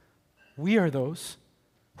world, we are those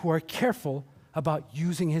who are careful about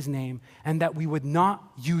using His name and that we would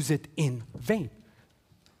not use it in vain.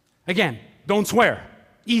 Again, don't swear.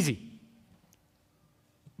 Easy.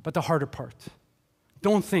 But the harder part,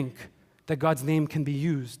 don't think that God's name can be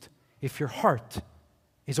used if your heart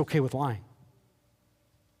is okay with lying.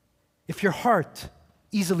 If your heart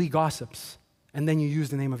easily gossips and then you use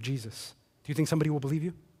the name of Jesus, do you think somebody will believe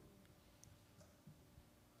you?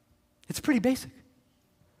 It's pretty basic.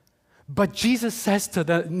 But Jesus says in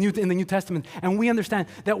the New Testament, and we understand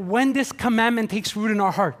that when this commandment takes root in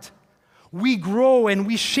our heart, we grow and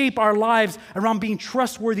we shape our lives around being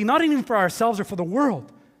trustworthy, not even for ourselves or for the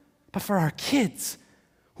world, but for our kids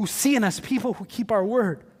who see in us people who keep our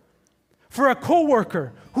word. For a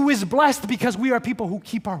coworker who is blessed because we are people who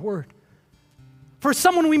keep our word. For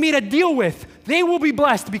someone we made a deal with, they will be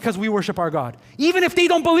blessed because we worship our God, even if they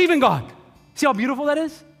don't believe in God. See how beautiful that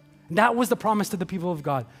is? That was the promise to the people of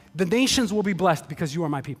God. The nations will be blessed because you are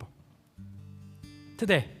my people.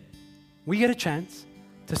 Today, we get a chance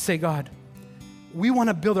to say, God, we want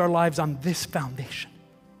to build our lives on this foundation.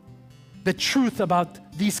 The truth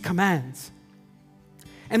about these commands.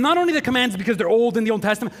 And not only the commands because they're old in the Old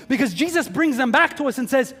Testament, because Jesus brings them back to us and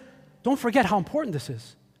says, don't forget how important this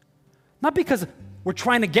is. Not because we're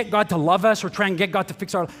trying to get God to love us or trying to get God to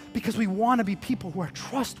fix our life, because we want to be people who are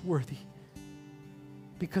trustworthy.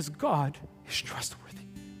 Because God is trustworthy.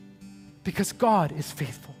 Because God is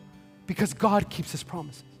faithful. Because God keeps His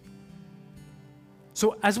promises.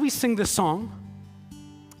 So as we sing this song,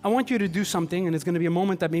 I want you to do something, and it's going to be a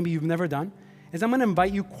moment that maybe you've never done, is I'm going to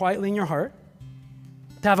invite you quietly in your heart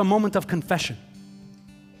to have a moment of confession.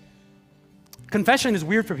 Confession is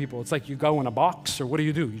weird for people. It's like you go in a box, or what do?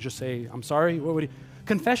 You just say, I'm sorry?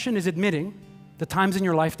 Confession is admitting the times in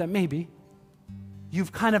your life that maybe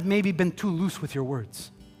you've kind of maybe been too loose with your words.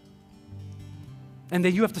 And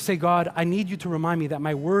that you have to say, God, I need you to remind me that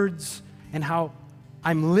my words and how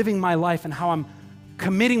I'm living my life and how I'm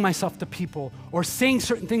committing myself to people or saying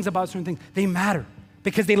certain things about certain things, they matter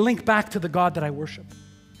because they link back to the God that I worship.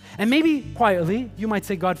 And maybe quietly, you might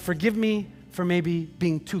say, God, forgive me for maybe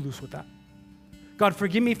being too loose with that. God,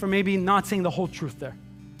 forgive me for maybe not saying the whole truth there.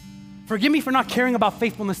 Forgive me for not caring about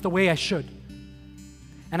faithfulness the way I should.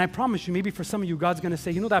 And I promise you, maybe for some of you, God's going to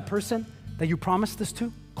say, you know that person that you promised this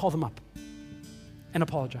to? Call them up and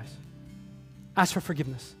apologize. Ask for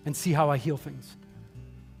forgiveness and see how I heal things.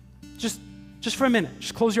 Just for a minute,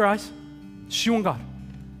 just close your eyes. Just you and God.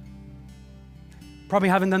 Probably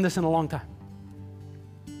haven't done this in a long time.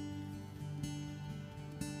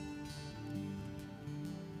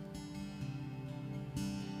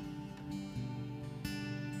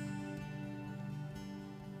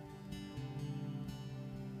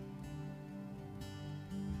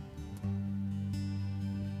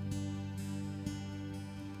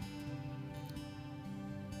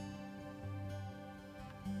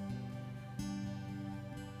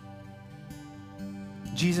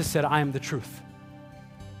 Jesus said, I am the truth.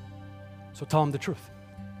 So tell him the truth.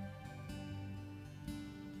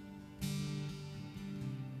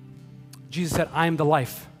 Jesus said, I am the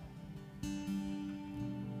life.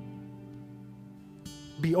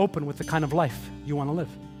 Be open with the kind of life you want to live.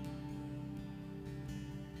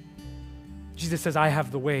 Jesus says, I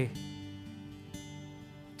have the way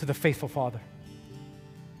to the faithful Father.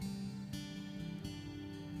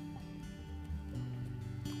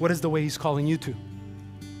 What is the way he's calling you to?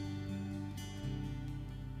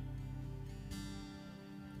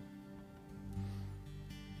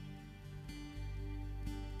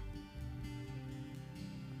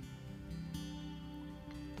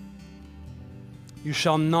 You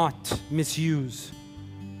shall not misuse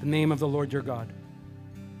the name of the Lord your God.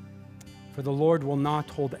 For the Lord will not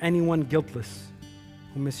hold anyone guiltless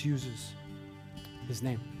who misuses his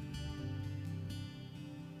name.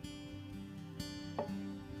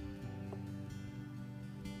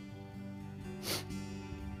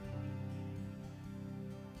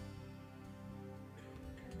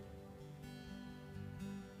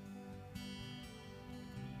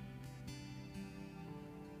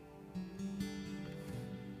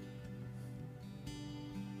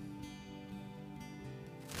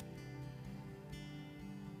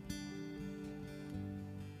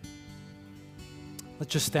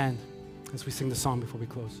 Let's just stand as we sing the song before we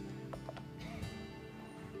close.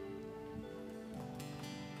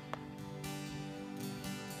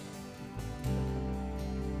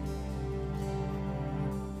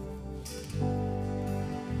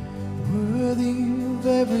 Worthy of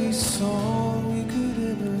every song we could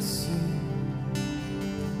ever sing,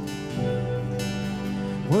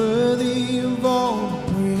 worthy of all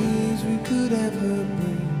the praise we could ever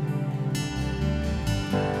bring.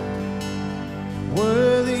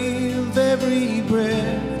 Worthy of every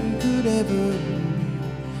breath we could ever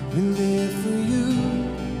breathe, we live for you.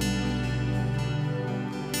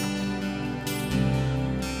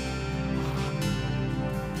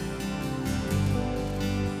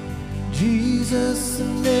 Jesus, the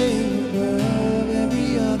name above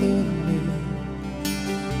every other name.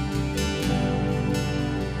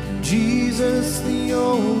 Jesus, the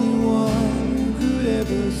only one who could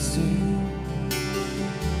ever sing.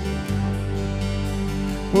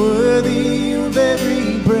 Worthy of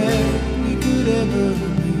every breath we could ever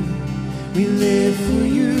breathe, we live for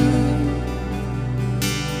you.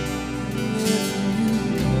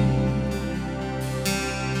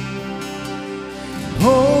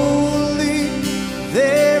 Holy,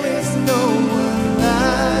 there is no one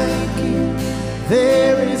like you.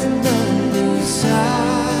 There is none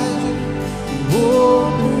beside you. You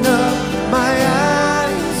open up my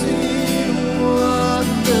eyes in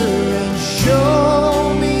wonder and show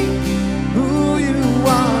who you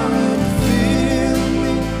are and fill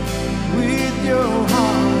me with your heart.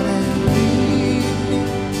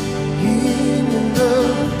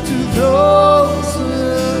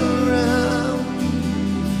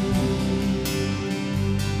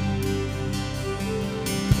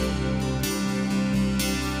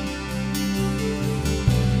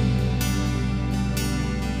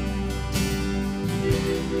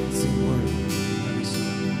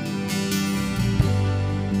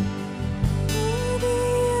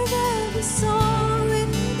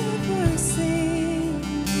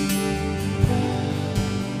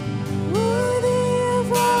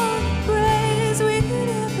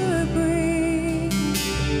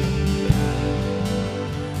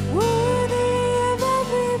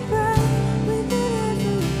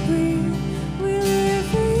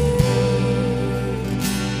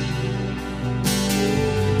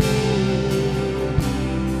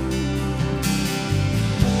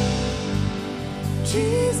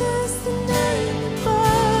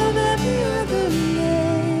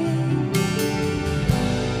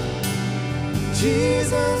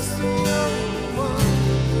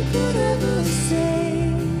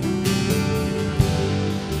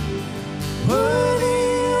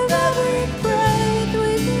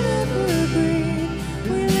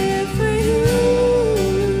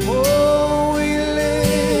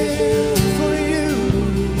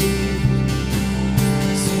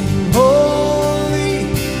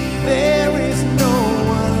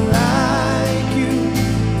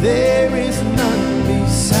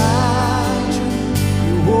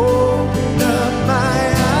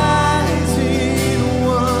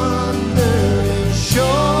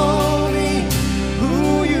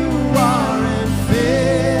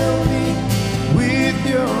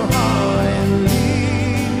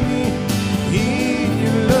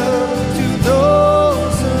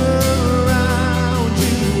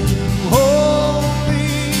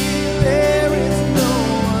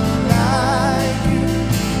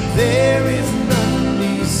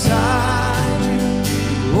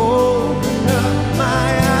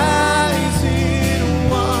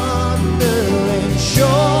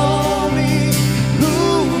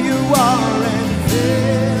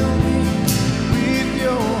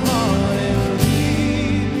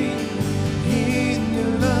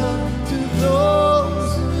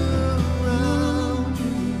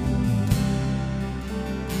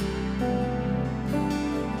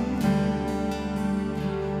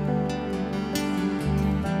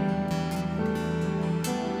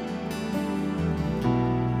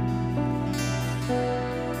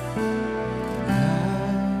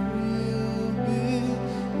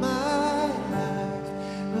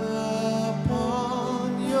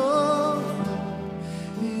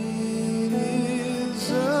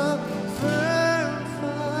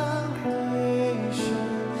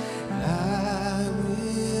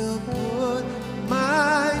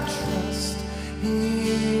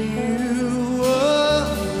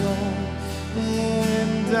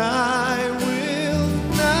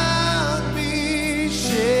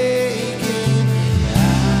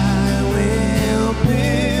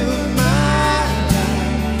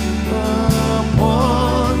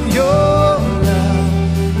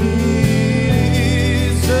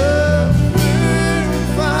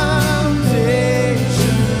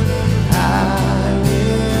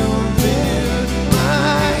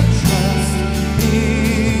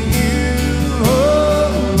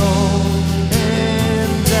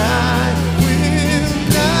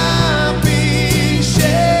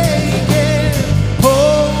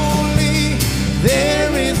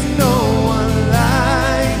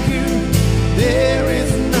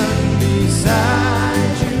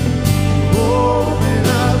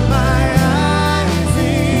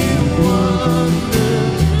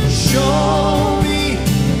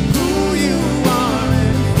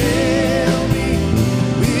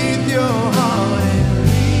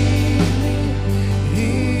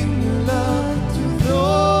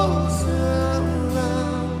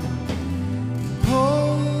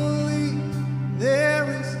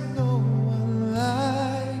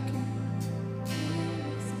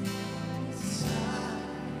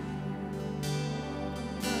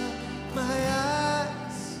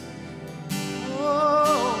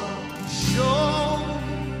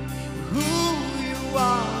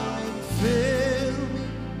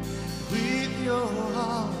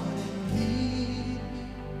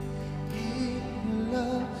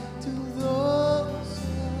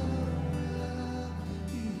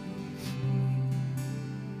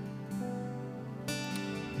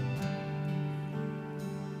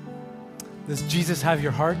 Does Jesus have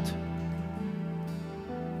your heart?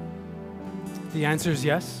 The answer is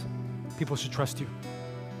yes. People should trust you.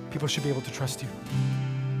 People should be able to trust you.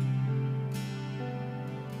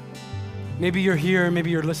 Maybe you're here, maybe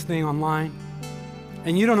you're listening online,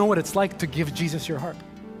 and you don't know what it's like to give Jesus your heart.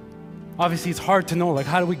 Obviously, it's hard to know, like,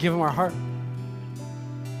 how do we give him our heart?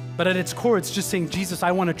 But at its core, it's just saying, Jesus,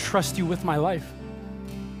 I want to trust you with my life.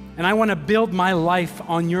 And I want to build my life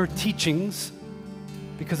on your teachings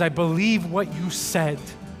because I believe what you said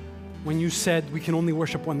when you said we can only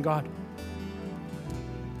worship one God.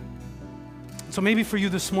 So maybe for you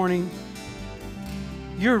this morning,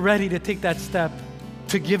 you're ready to take that step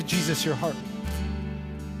to give Jesus your heart.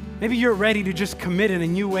 Maybe you're ready to just commit in a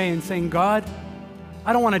new way and saying, God,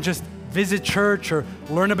 I don't want to just visit church or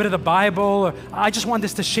learn a bit of the Bible, or I just want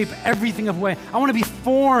this to shape everything of way. I want to be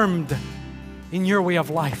formed in your way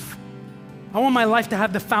of life. I want my life to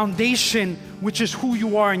have the foundation, which is who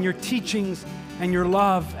you are and your teachings and your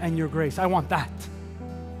love and your grace. I want that.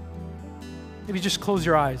 Maybe just close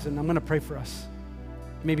your eyes and I'm going to pray for us.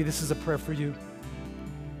 Maybe this is a prayer for you.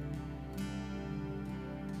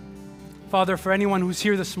 Father, for anyone who's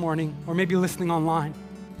here this morning or maybe listening online,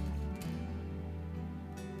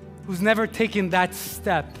 who's never taken that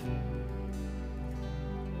step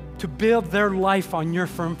to build their life on your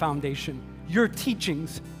firm foundation, your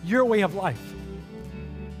teachings, your way of life,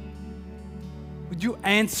 would you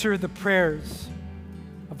answer the prayers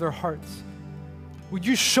of their hearts? Would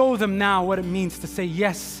you show them now what it means to say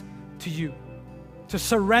yes to you, to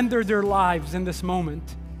surrender their lives in this moment,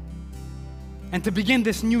 and to begin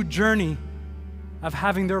this new journey of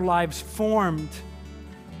having their lives formed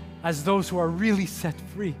as those who are really set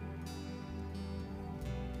free?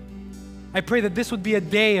 I pray that this would be a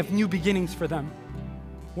day of new beginnings for them,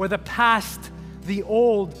 where the past, the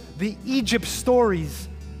old, the Egypt stories,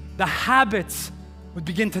 the habits would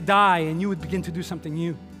begin to die and you would begin to do something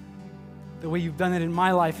new, the way you've done it in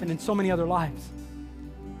my life and in so many other lives.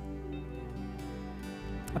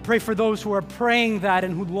 I pray for those who are praying that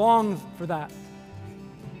and who long for that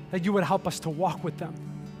you would help us to walk with them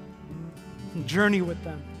and journey with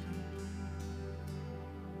them.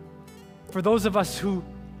 For those of us who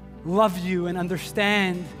love you and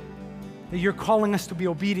understand that you're calling us to be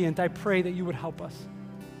obedient, I pray that you would help us.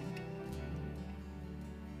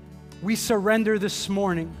 We surrender this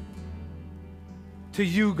morning to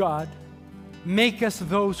you, God. Make us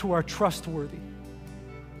those who are trustworthy.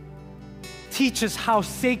 Teach us how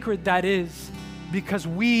sacred that is because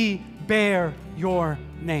we bear your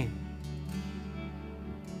name.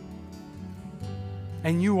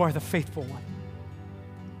 And you are the faithful one.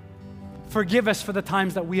 Forgive us for the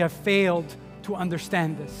times that we have failed to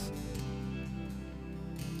understand this.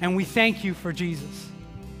 And we thank you for Jesus,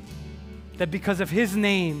 that because of his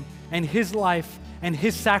name and his life and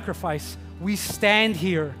his sacrifice, we stand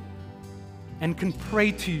here and can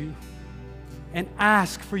pray to you and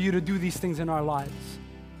ask for you to do these things in our lives,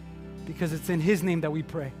 because it's in his name that we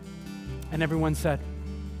pray. And everyone said,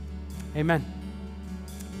 amen.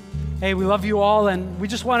 Hey, we love you all, and we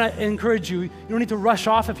just want to encourage you. You don't need to rush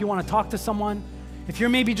off if you want to talk to someone. If you're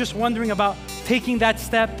maybe just wondering about taking that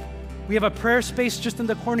step, we have a prayer space just in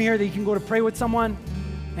the corner here that you can go to pray with someone.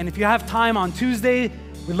 And if you have time on Tuesday,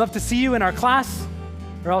 we'd love to see you in our class,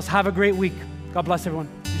 or else have a great week. God bless everyone.